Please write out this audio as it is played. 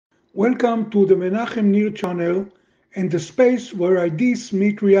Welcome to the Menachem Nir channel and the space where ideas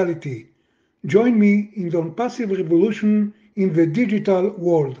meet reality. Join me in the unpassive revolution in the digital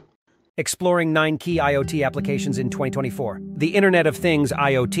world. Exploring 9 key IoT applications in 2024. The Internet of Things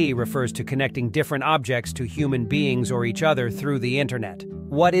IoT refers to connecting different objects to human beings or each other through the Internet.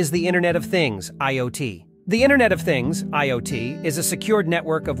 What is the Internet of Things IoT? The Internet of Things, IoT, is a secured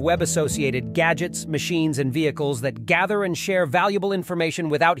network of web-associated gadgets, machines, and vehicles that gather and share valuable information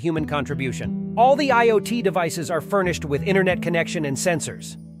without human contribution. All the IoT devices are furnished with internet connection and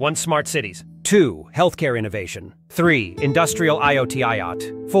sensors. 1. Smart cities. 2. Healthcare innovation. 3. Industrial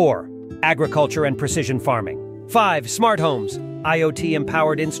IoT. 4. Agriculture and precision farming. 5. Smart homes.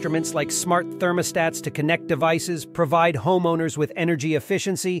 IoT-empowered instruments like smart thermostats to connect devices provide homeowners with energy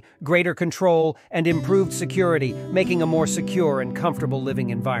efficiency, greater control, and improved security, making a more secure and comfortable living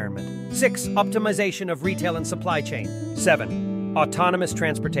environment. 6. Optimization of retail and supply chain. 7. Autonomous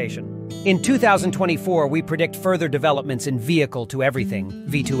transportation. In 2024, we predict further developments in vehicle-to-everything,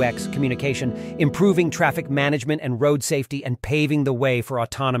 V2X communication, improving traffic management and road safety, and paving the way for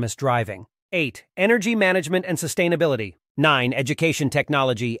autonomous driving. 8. Energy management and sustainability. 9. Education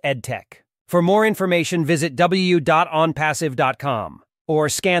technology, EdTech. For more information, visit w.onpassive.com or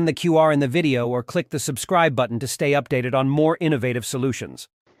scan the QR in the video or click the subscribe button to stay updated on more innovative solutions.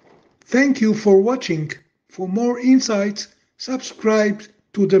 Thank you for watching. For more insights, subscribe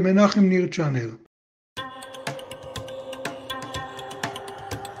to the Menachem Nir channel.